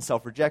pride and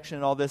self-rejection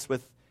and all this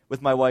with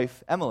my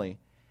wife, Emily.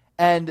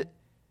 And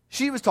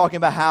she was talking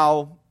about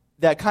how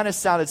that kind of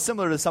sounded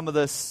similar to some of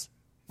the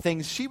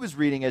things she was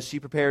reading as she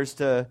prepares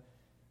to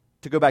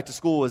go back to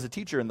school as a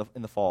teacher in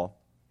the fall.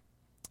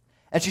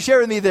 And she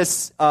shared with me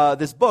this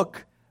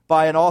book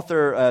by an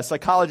author, a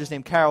psychologist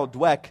named Carol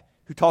Dweck,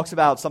 who talks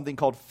about something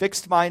called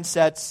fixed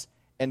mindsets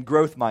and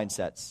growth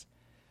mindsets.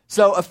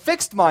 So a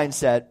fixed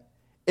mindset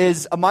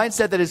is a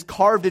mindset that is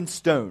carved in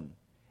stone.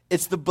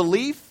 It's the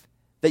belief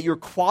that your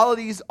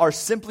qualities are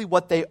simply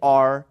what they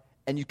are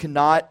and you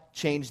cannot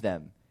change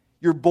them.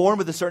 You're born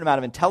with a certain amount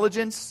of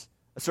intelligence,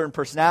 a certain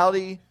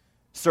personality,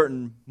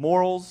 certain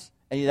morals,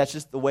 and that's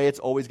just the way it's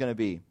always going to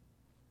be.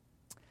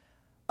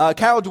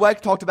 Carol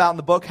Dweck talked about in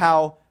the book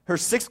how her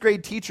 6th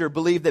grade teacher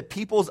believed that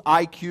people's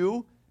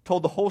IQ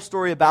told the whole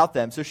story about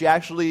them. So she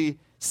actually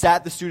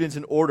sat the students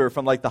in order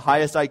from like the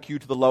highest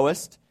IQ to the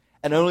lowest,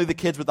 and only the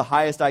kids with the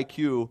highest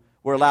IQ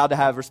were allowed to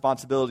have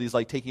responsibilities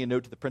like taking a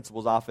note to the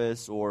principal's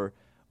office or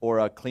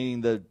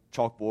cleaning the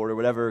chalkboard or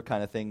whatever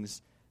kind of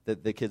things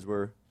that the kids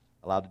were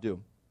allowed to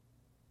do.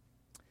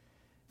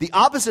 The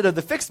opposite of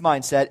the fixed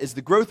mindset is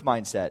the growth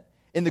mindset.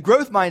 In the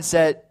growth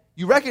mindset,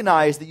 you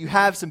recognize that you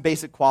have some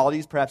basic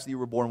qualities, perhaps that you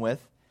were born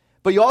with,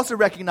 but you also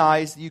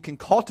recognize that you can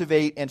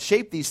cultivate and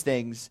shape these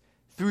things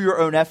through your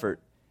own effort.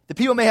 The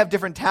people may have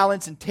different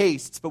talents and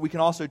tastes, but we can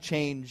also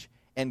change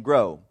and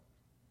grow.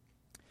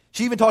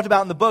 She even talked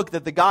about in the book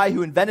that the guy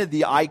who invented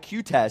the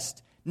IQ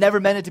test never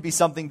meant it to be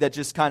something that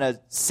just kind of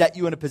set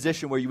you in a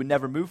position where you would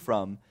never move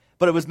from,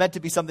 but it was meant to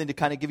be something to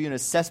kind of give you an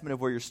assessment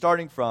of where you're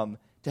starting from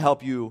to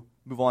help you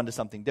move on to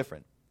something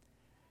different.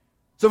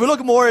 So if we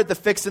look more at the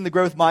fixed and the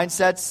growth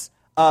mindsets,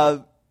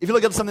 if you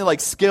look at something like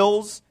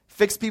skills,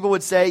 fixed people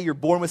would say you're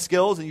born with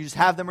skills and you just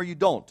have them or you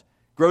don't.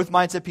 Growth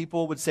mindset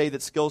people would say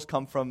that skills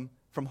come from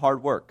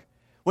hard work.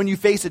 When you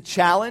face a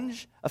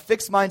challenge, a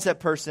fixed mindset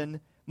person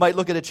might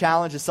look at a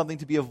challenge as something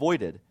to be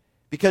avoided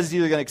because it's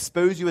either going to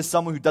expose you as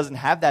someone who doesn't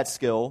have that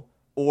skill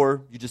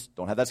or you just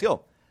don't have that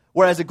skill.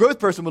 Whereas a growth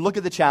person would look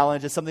at the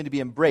challenge as something to be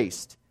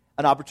embraced,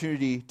 an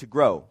opportunity to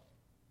grow.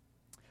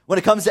 When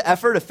it comes to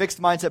effort, a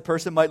fixed mindset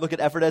person might look at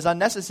effort as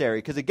unnecessary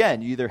because,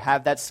 again, you either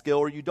have that skill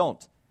or you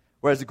don't.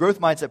 Whereas a growth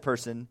mindset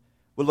person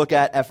would look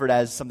at effort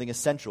as something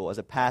essential, as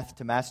a path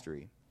to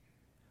mastery.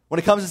 When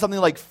it comes to something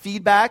like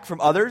feedback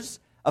from others,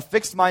 a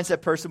fixed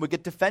mindset person would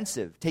get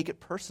defensive, take it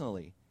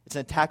personally. It's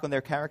an attack on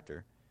their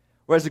character.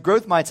 Whereas a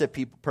growth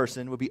mindset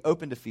person would be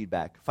open to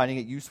feedback, finding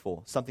it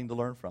useful, something to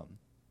learn from.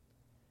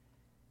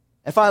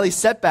 And finally,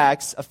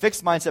 setbacks, a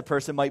fixed mindset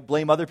person might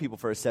blame other people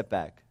for a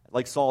setback,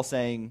 like Saul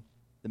saying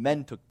the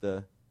men took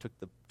the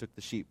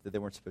sheep that they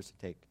weren't supposed to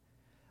take,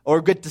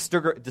 or get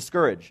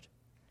discouraged.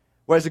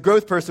 Whereas a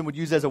growth person would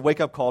use it as a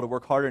wake-up call to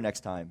work harder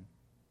next time.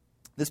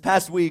 This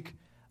past week,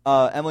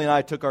 Emily and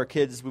I took our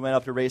kids, we went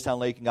up to Raystown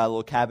Lake and got a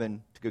little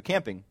cabin to go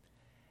camping.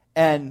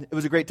 And it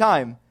was a great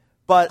time.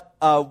 But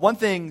one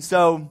thing,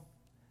 so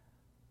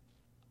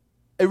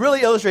it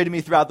really illustrated to me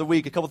throughout the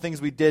week, a couple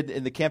things we did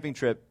in the camping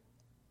trip,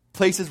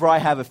 places where I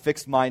have a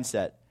fixed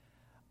mindset.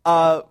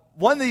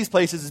 One of these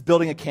places is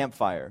building a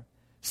campfire.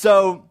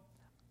 So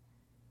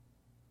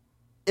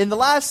in the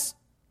last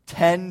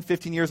 10,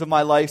 15 years of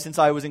my life, since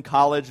I was in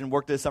college and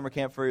worked at a summer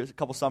camp for a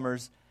couple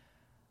summers,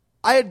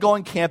 I had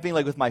gone camping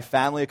like with my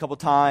family a couple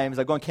times.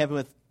 I'd gone camping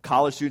with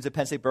college students at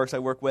Penn State Berks I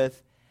work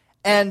with.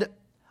 And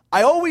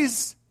I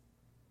always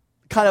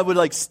kind of would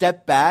like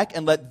step back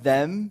and let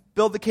them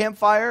build the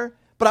campfire.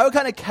 But I would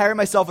kind of carry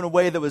myself in a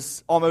way that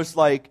was almost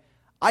like,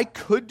 I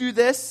could do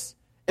this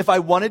if I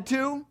wanted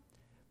to,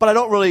 but I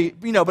don't really,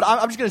 but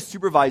I'm just going to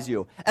supervise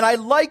you. And I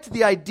liked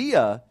the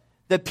idea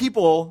that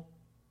people,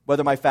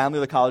 whether my family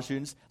or the college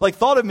students,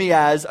 thought of me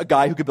as a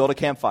guy who could build a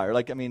campfire.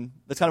 That's kind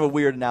of a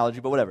weird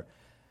analogy, but whatever.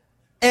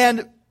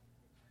 And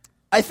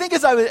I think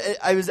as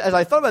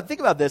I thought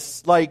about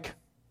this,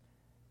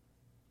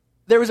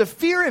 there was a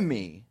fear in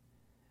me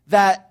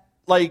that,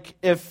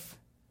 if,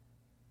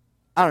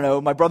 I don't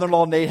know, my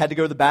brother-in-law Nate had to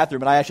go to the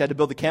bathroom and I actually had to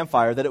build the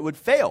campfire, that it would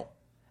fail.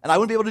 And I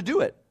wouldn't be able to do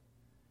it.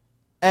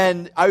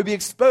 And I would be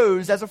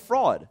exposed as a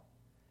fraud.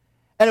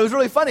 And it was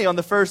really funny. On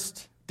the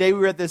first day we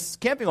were at this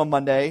camping on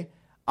Monday,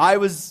 I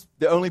was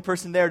the only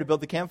person there to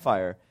build the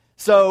campfire.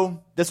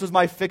 So this was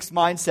my fixed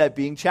mindset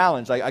being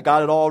challenged. I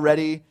got it all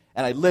ready,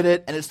 and I lit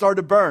it, and it started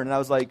to burn. And I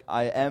was like,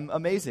 I am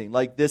amazing.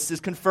 This is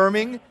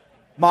confirming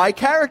my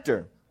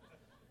character.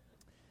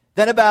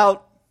 Then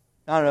about,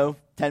 10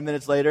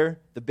 minutes later,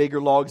 the bigger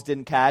logs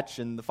didn't catch,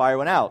 and the fire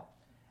went out.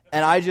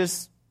 And I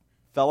just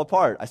fell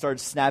apart. I started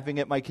snapping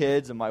at my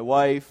kids and my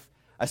wife.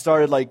 I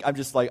started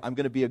I'm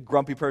going to be a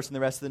grumpy person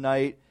the rest of the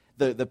night.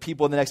 The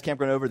people in the next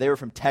campground over, they were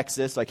from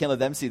Texas, so I can't let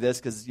them see this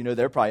because,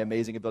 they're probably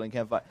amazing at building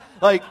campfire.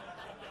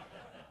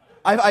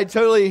 I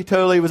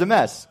totally was a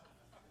mess.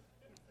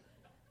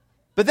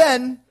 But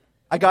then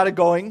I got it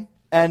going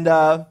and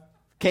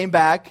came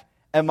back,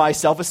 and my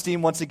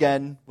self-esteem once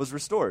again was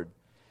restored.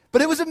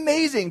 But it was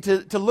amazing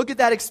to look at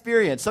that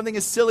experience, something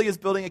as silly as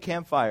building a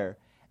campfire,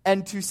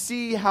 and to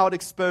see how it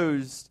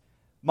exposed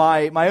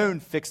my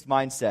own fixed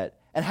mindset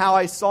and how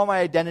I saw my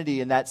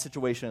identity in that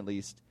situation, at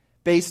least,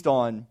 based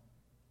on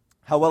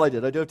how well I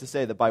did. I do have to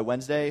say that by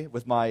Wednesday,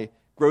 with my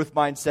growth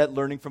mindset,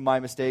 learning from my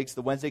mistakes,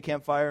 the Wednesday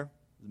campfire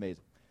was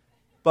amazing.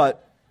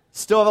 But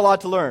still have a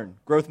lot to learn,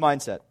 growth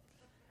mindset.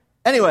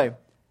 Anyway,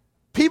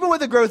 people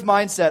with a growth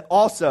mindset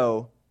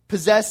also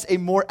possess a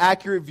more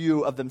accurate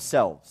view of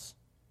themselves,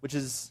 which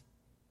is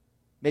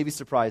maybe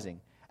surprising.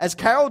 As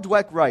Carol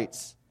Dweck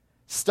writes,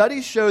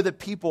 studies show that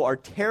people are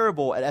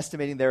terrible at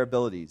estimating their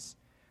abilities.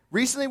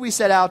 Recently, we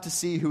set out to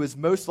see who is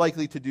most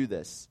likely to do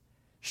this.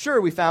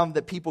 Sure, we found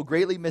that people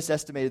greatly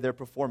misestimated their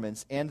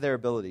performance and their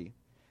ability,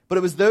 but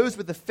it was those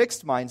with a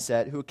fixed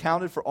mindset who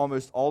accounted for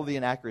almost all of the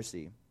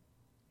inaccuracy.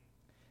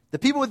 The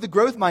people with the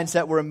growth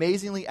mindset were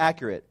amazingly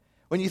accurate.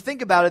 When you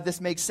think about it, this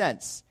makes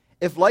sense.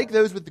 If, like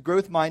those with the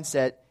growth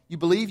mindset, you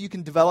believe you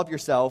can develop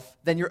yourself,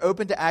 then you're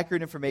open to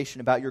accurate information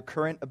about your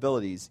current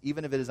abilities,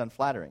 even if it is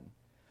unflattering.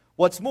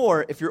 What's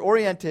more, if you're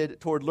oriented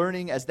toward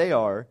learning as they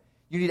are,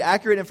 you need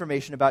accurate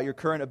information about your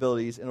current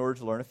abilities in order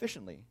to learn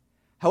efficiently.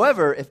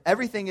 However, if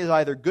everything is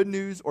either good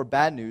news or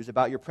bad news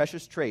about your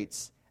precious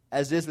traits,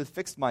 as it is with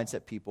fixed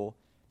mindset people,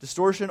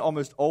 distortion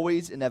almost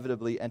always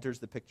inevitably enters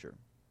the picture.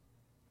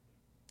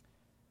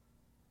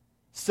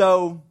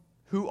 So,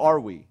 who are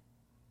we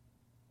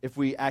if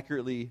we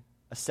accurately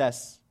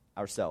assess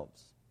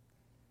ourselves?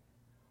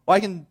 Well,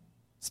 I can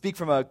speak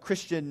from a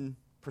Christian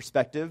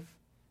perspective,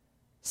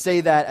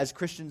 say that as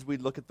Christians we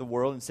look at the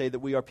world and say that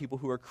we are people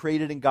who are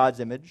created in God's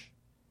image,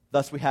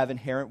 thus we have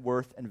inherent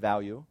worth and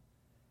value.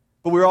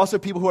 But we're also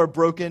people who are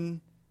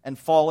broken and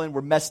fallen,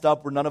 we're messed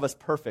up, we're none of us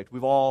perfect.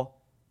 We've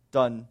all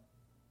done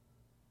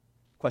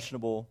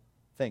questionable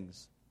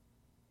things.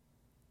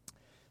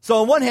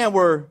 So on one hand,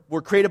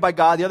 we're created by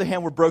God. On the other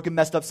hand, we're broken,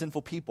 messed up,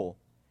 sinful people.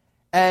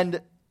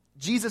 And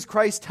Jesus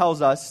Christ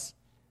tells us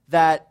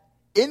that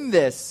in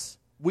this,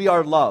 we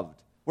are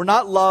loved. We're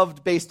not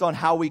loved based on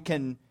how we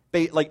can,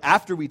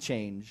 after we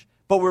change,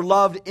 but we're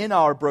loved in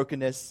our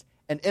brokenness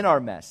and in our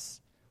mess.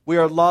 We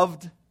are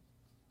loved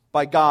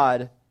by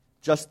God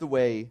just the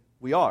way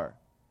we are.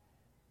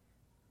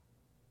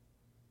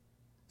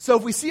 So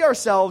if we see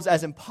ourselves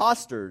as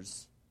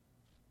imposters,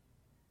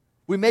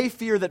 we may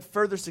fear that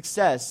further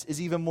success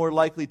is even more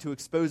likely to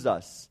expose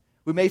us.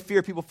 We may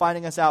fear people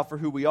finding us out for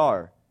who we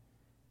are.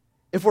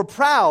 If we're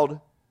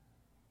proud,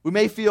 we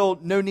may feel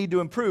no need to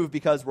improve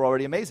because we're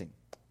already amazing.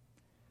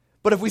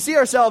 But if we see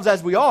ourselves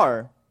as we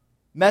are,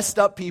 messed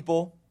up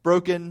people,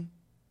 broken,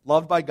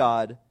 loved by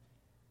God,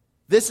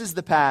 this is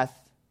the path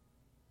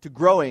to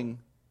growing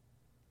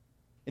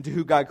into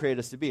who God created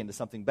us to be, into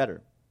something better.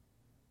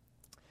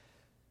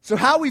 So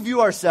how we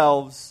view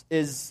ourselves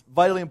is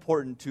vitally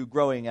important to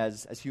growing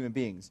as human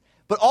beings.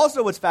 But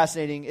also what's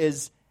fascinating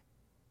is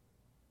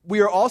we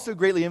are also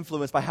greatly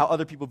influenced by how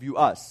other people view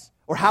us,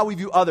 or how we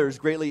view others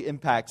greatly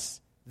impacts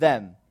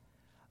them.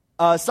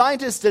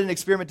 Scientists did an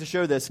experiment to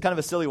show this, kind of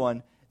a silly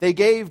one. They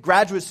gave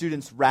graduate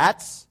students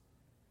rats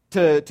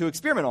to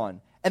experiment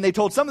on. And they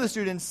told some of the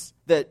students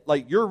that,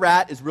 your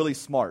rat is really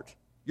smart.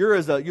 You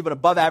have an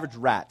above average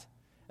rat.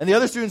 And the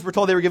other students were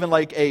told they were given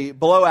a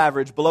below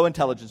average, below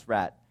intelligence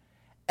rat.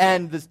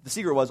 And the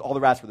secret was all the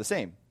rats were the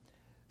same.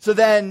 So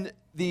then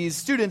these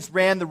students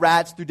ran the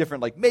rats through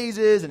different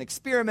mazes and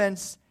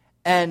experiments.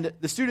 And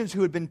the students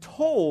who had been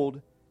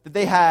told that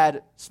they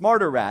had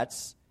smarter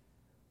rats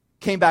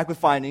came back with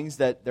findings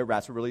that their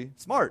rats were really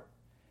smart.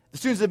 The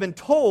students that had been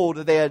told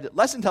that they had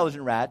less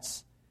intelligent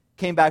rats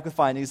came back with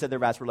findings that their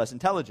rats were less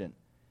intelligent.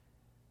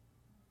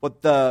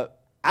 What the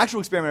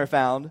actual experimenter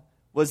found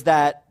was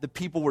that the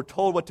people were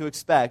told what to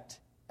expect,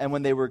 and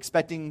when they were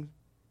expecting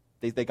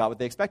they got what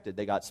they expected.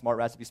 They got smart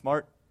rats to be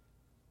smart,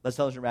 less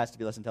intelligent rats to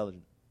be less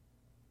intelligent.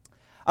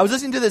 I was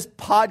listening to this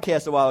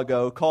podcast a while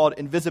ago called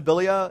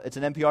Invisibilia. It's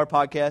an NPR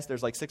podcast.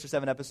 There's like 6 or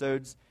 7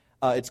 episodes.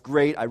 It's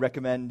great. I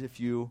recommend if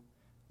you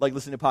like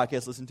listening to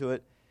podcasts, listen to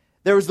it.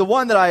 There was the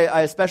one that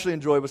I especially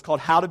enjoyed was called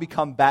How to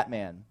Become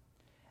Batman.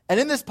 And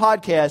in this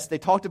podcast, they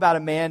talked about a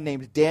man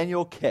named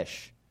Daniel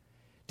Kish.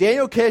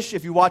 Daniel Kish,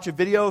 if you watch a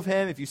video of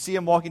him, if you see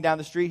him walking down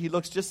the street, he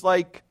looks just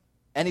like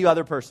any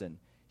other person.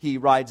 He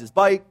rides his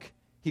bike.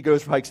 He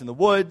goes for hikes in the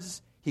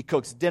woods. He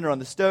cooks dinner on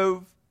the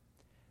stove.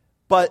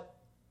 But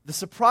the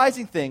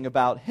surprising thing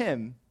about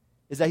him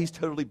is that he's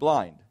totally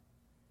blind.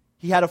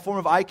 He had a form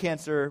of eye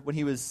cancer when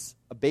he was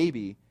a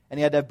baby, and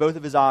he had to have both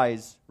of his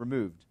eyes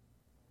removed.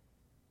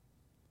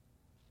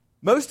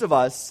 Most of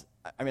us,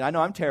 I mean, I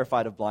know I'm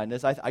terrified of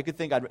blindness. I could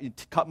think I'd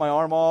cut my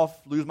arm off,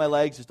 lose my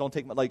legs, just don't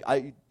take my,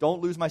 I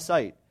don't lose my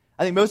sight.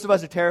 I think most of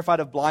us are terrified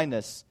of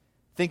blindness,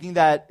 thinking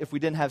that if we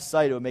didn't have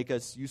sight, it would make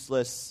us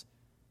useless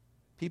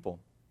people.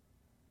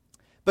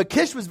 But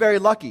Kish was very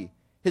lucky.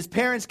 His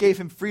parents gave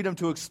him freedom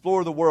to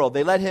explore the world.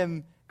 They let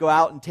him go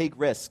out and take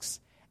risks.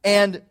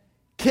 And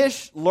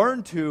Kish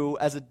learned to,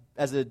 as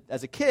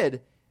a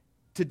kid,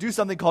 to do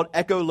something called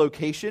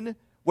echolocation,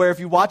 where if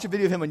you watch a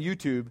video of him on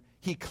YouTube,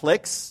 he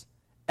clicks,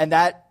 and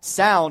that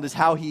sound is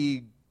how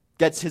he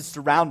gets his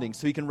surroundings.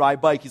 So he can ride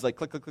bike. He's like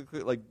click, click, click,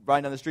 click, like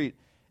riding down the street.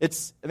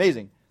 It's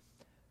amazing.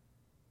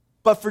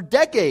 But for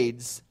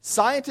decades,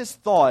 scientists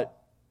thought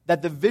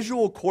that the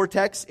visual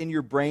cortex in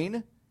your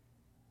brain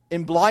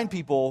in blind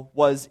people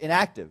was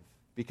inactive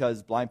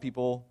because blind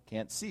people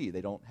can't see.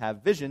 They don't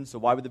have vision, so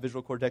why would the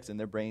visual cortex in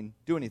their brain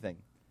do anything?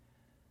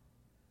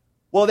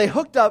 Well, they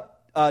hooked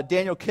up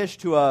Daniel Kish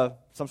to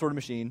some sort of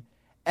machine,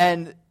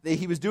 and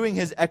he was doing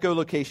his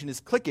echolocation, his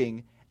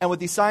clicking, and what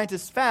these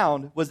scientists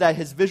found was that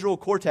his visual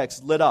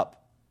cortex lit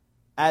up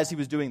as he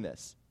was doing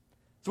this.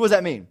 So what does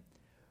that mean?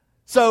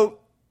 So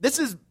this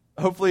is,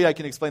 hopefully I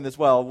can explain this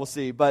well, we'll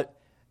see, but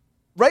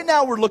right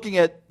now we're looking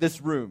at this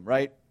room,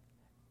 right?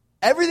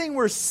 Everything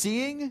we're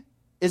seeing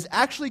is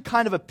actually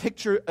kind of a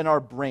picture in our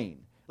brain.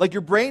 Like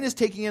your brain is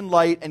taking in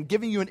light and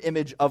giving you an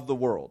image of the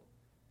world.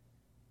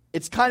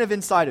 It's kind of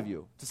inside of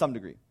you to some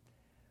degree.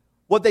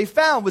 What they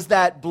found was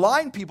that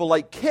blind people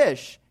like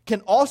Kish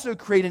can also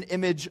create an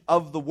image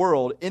of the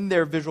world in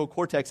their visual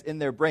cortex in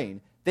their brain.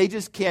 They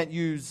just can't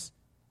use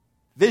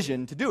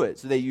vision to do it,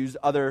 so they use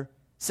other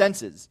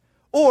senses.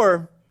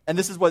 Or, and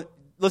this is what,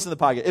 listen to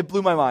the podcast, it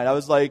blew my mind. I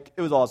was like,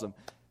 it was awesome.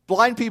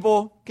 Blind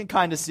people can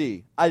kind of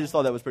see. I just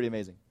thought that was pretty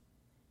amazing.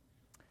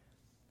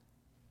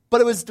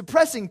 But it was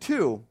depressing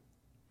too,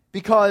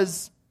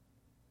 because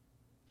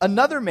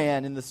another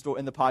man in the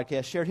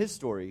podcast shared his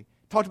story,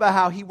 talked about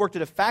how he worked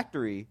at a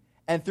factory,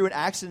 and through an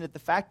accident at the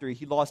factory,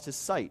 he lost his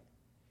sight.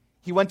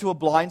 He went to a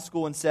blind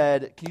school and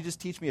said, "Can you just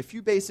teach me a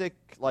few basic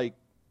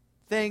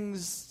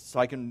things so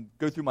I can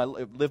go through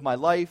live my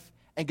life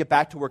and get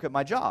back to work at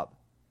my job?"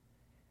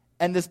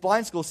 And this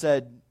blind school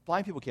said,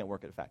 "Blind people can't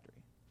work at a factory.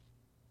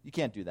 You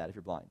can't do that if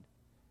you're blind."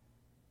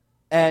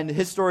 And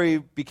his story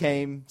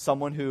became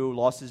someone who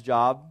lost his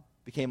job,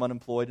 became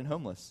unemployed and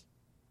homeless.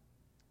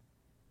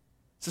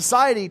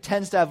 Society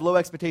tends to have low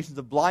expectations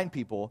of blind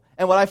people,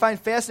 and what I find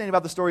fascinating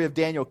about the story of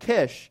Daniel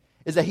Kish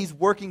is that he's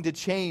working to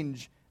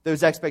change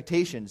those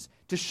expectations,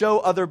 to show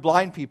other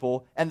blind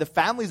people and the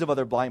families of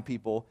other blind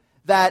people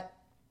that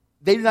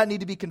they do not need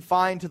to be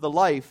confined to the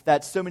life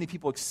that so many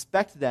people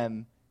expect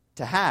them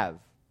to have.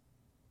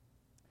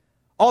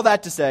 All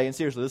that to say, and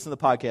seriously, listen to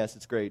the podcast,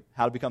 it's great,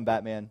 How to Become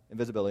Batman,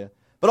 Invisibilia.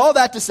 But all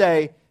that to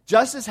say,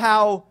 just as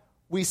how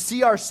we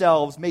see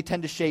ourselves may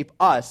tend to shape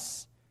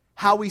us,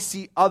 how we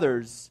see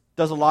others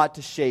does a lot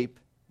to shape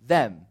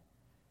them.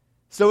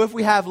 So if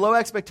we have low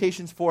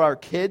expectations for our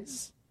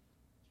kids,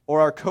 or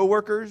our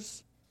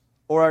coworkers,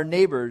 or our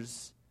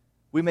neighbors,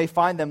 we may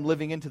find them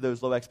living into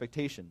those low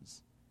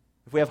expectations.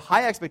 If we have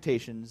high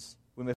expectations,